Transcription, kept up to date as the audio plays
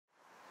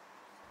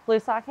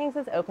Bluestockings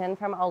is open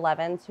from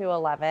 11 to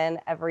 11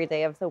 every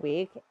day of the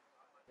week.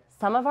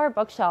 Some of our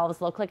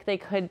bookshelves look like they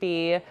could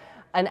be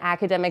an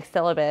academic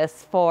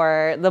syllabus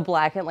for the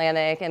Black,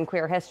 Atlantic, and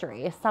queer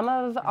history. Some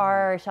of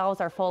our shelves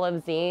are full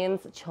of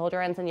zines,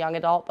 children's, and young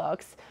adult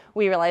books.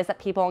 We realize that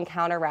people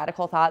encounter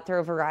radical thought through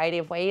a variety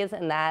of ways,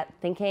 and that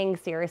thinking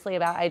seriously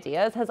about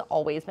ideas has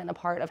always been a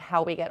part of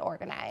how we get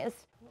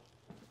organized.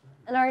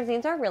 And our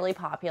zines are really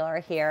popular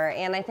here,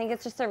 and I think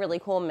it's just a really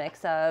cool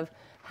mix of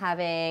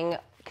having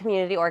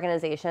community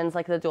organizations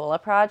like the Doula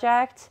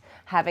Project,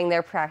 having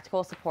their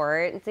practical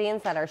support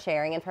zines that are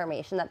sharing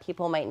information that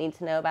people might need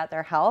to know about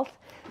their health,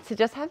 to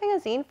just having a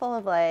zine full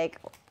of like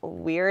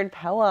weird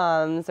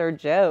poems or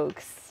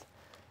jokes.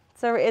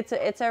 So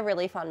it's a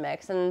really fun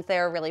mix, and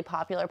they're a really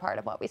popular part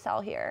of what we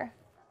sell here.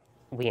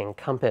 We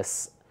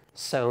encompass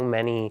so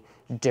many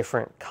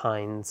different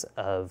kinds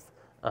of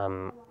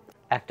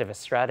activist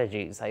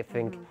strategies. I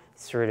think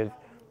sort of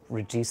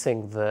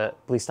reducing the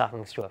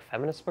Bluestockings to a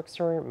feminist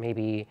bookstore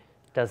maybe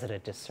does it a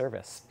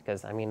disservice,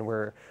 because I mean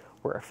we're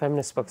a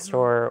feminist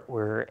bookstore,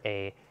 we're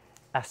a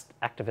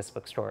activist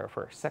bookstore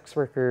for sex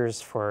workers,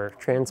 for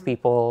trans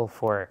people,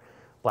 for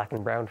Black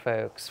and brown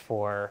folks,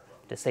 for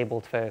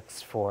disabled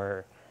folks,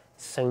 for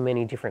so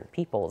many different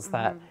peoples.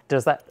 That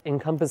does that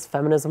encompass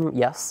feminism?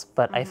 Yes,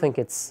 but I think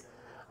it's,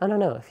 I don't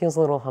know, it feels a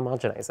little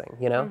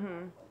homogenizing, you know?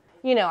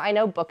 You know, I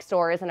know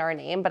bookstore isn't our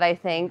name, but I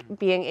think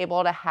being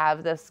able to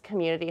have this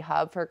community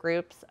hub for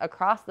groups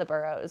across the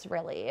boroughs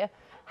really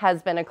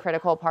has been a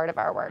critical part of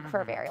our work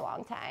for a very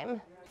long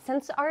time.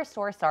 Since our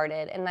store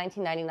started in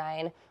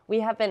 1999, we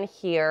have been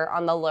here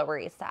on the Lower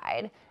East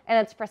Side. And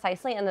it's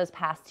precisely in those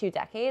past 2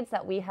 decades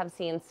that we have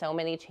seen so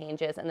many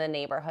changes in the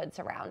neighborhood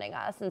surrounding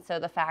us. And so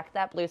the fact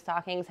that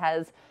Bluestockings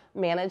has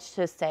managed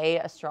to stay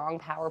a strong,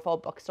 powerful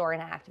bookstore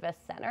and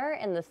activist center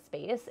in this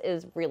space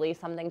is really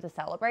something to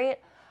celebrate.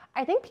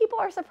 I think people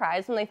are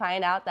surprised when they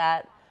find out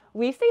that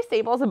we stay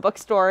stable as a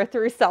bookstore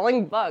through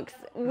selling books.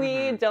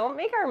 We don't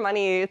make our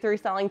money through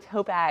selling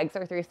tote bags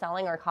or through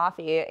selling our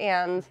coffee.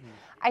 And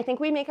I think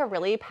we make a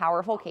really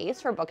powerful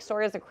case for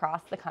bookstores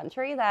across the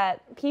country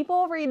that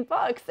people read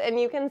books, and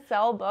you can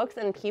sell books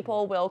and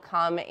people will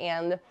come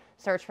and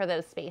search for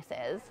those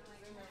spaces.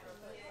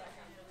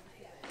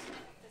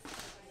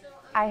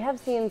 I have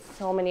seen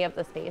so many of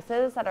the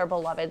spaces that are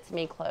beloved to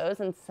me close,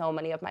 and so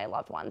many of my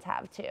loved ones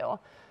have too.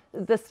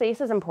 The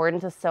space is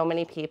important to so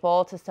many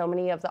people, to so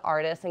many of the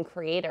artists and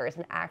creators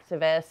and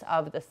activists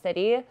of the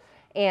city.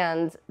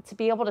 And to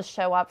be able to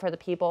show up for the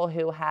people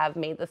who have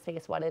made the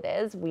space what it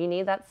is, we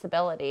need that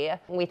stability.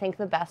 We think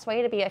the best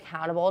way to be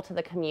accountable to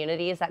the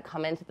communities that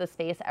come into the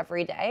space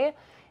every day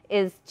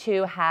is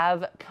to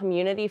have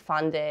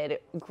community-funded,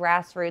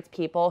 grassroots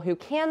people who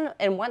can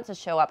and want to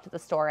show up to the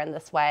store in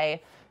this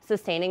way,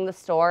 sustaining the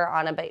store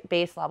on a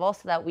base level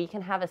so that we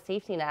can have a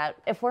safety net.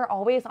 If we're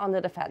always on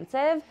the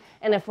defensive,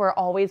 and if we're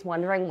always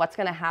wondering what's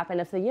going to happen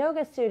if the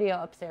yoga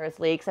studio upstairs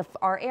leaks, if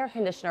our air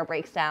conditioner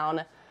breaks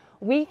down,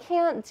 we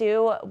can't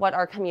do what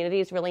our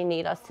communities really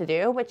need us to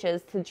do, which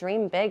is to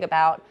dream big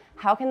about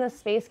how can this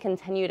space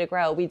continue to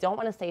grow. We don't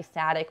want to stay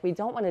static. We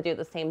don't want to do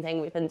the same thing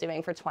we've been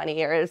doing for 20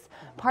 years.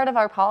 Part of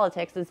our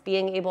politics is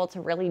being able to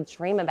really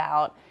dream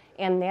about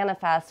and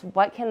manifest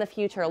what can the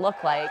future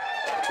look like.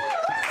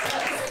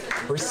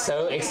 We're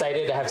so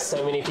excited to have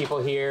so many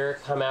people here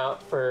come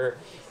out for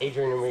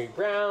Adrienne and Marie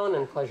Brown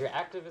and pleasure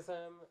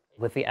activism.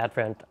 With the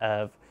advent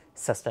of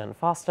SESTA and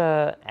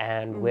FOSTA,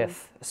 and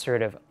with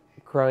sort of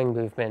growing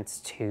movements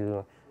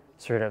to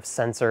sort of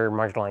censor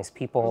marginalized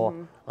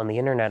people on the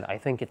internet, I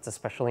think it's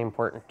especially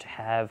important to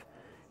have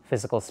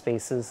physical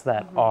spaces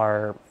that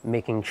are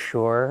making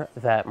sure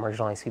that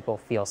marginalized people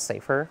feel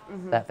safer,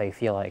 that they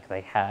feel like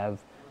they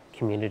have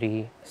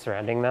community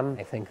surrounding them.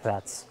 I think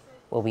that's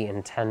what we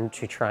intend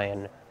to try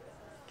and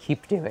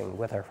keep doing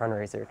with our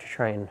fundraiser, to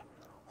try and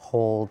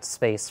hold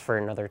space for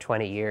another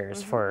 20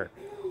 years for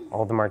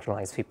all the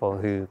marginalized people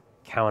who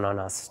count on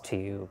us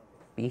to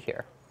be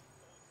here.